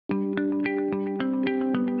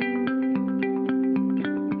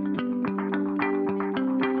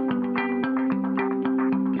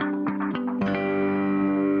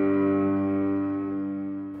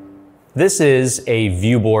This is a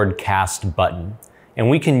ViewBoard cast button, and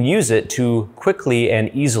we can use it to quickly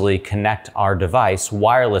and easily connect our device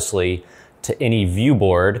wirelessly to any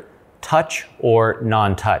ViewBoard, touch or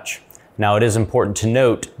non-touch. Now, it is important to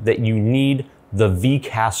note that you need the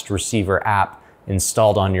VCast receiver app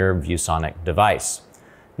installed on your ViewSonic device.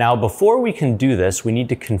 Now, before we can do this, we need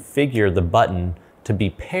to configure the button to be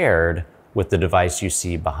paired with the device you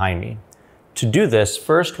see behind me. To do this,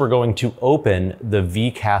 first we're going to open the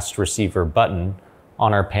VCast receiver button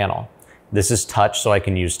on our panel. This is touch, so I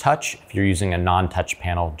can use touch. If you're using a non-touch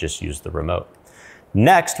panel, just use the remote.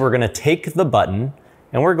 Next, we're going to take the button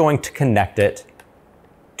and we're going to connect it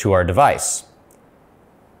to our device.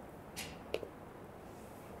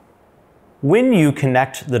 When you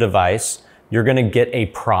connect the device, you're going to get a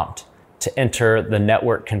prompt to enter the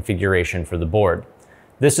network configuration for the board.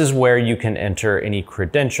 This is where you can enter any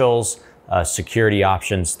credentials, security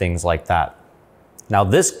options, things like that. Now,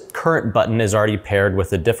 this current button is already paired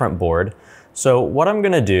with a different board. So what I'm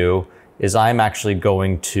going to do is I'm actually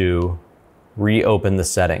going to reopen the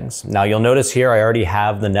settings. Now, you'll notice here I already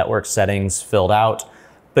have the network settings filled out,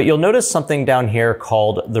 but you'll notice something down here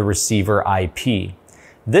called the receiver IP.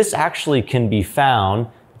 This actually can be found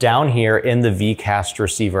down here in the VCast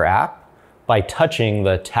receiver app by touching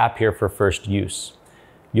the tap here for first use.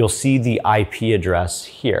 You'll see the IP address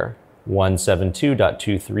here,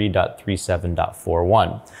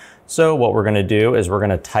 172.23.37.41. So what we're going to do is we're going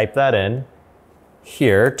to type that in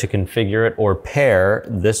here to configure it or pair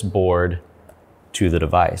this board to the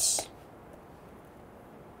device.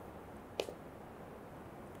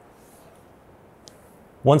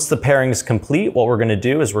 Once the pairing is complete, what we're going to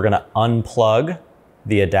do is we're going to unplug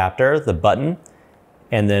the adapter, the button,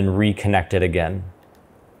 and then reconnect it again.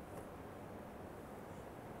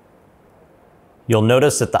 You'll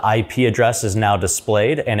notice that the IP address is now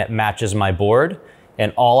displayed and it matches my board.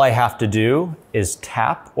 And all I have to do is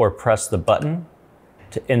tap or press the button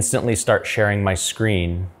to instantly start sharing my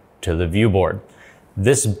screen to the ViewBoard.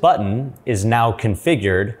 This button is now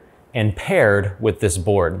configured and paired with this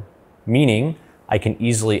board, meaning I can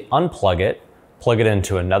easily unplug it, plug it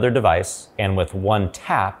into another device, and with one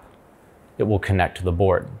tap, it will connect to the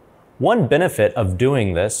board. One benefit of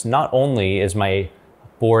doing this, not only is my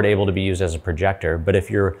board able to be used as a projector, but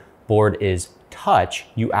if your board is touch,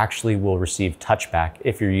 you actually will receive touchback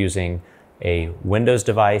if you're using a Windows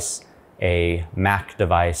device, a Mac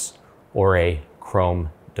device, or a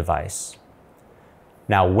Chrome device.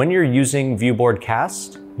 Now, when you're using ViewBoard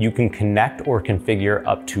Cast, you can connect or configure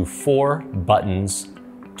up to 4 buttons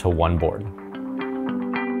to one board.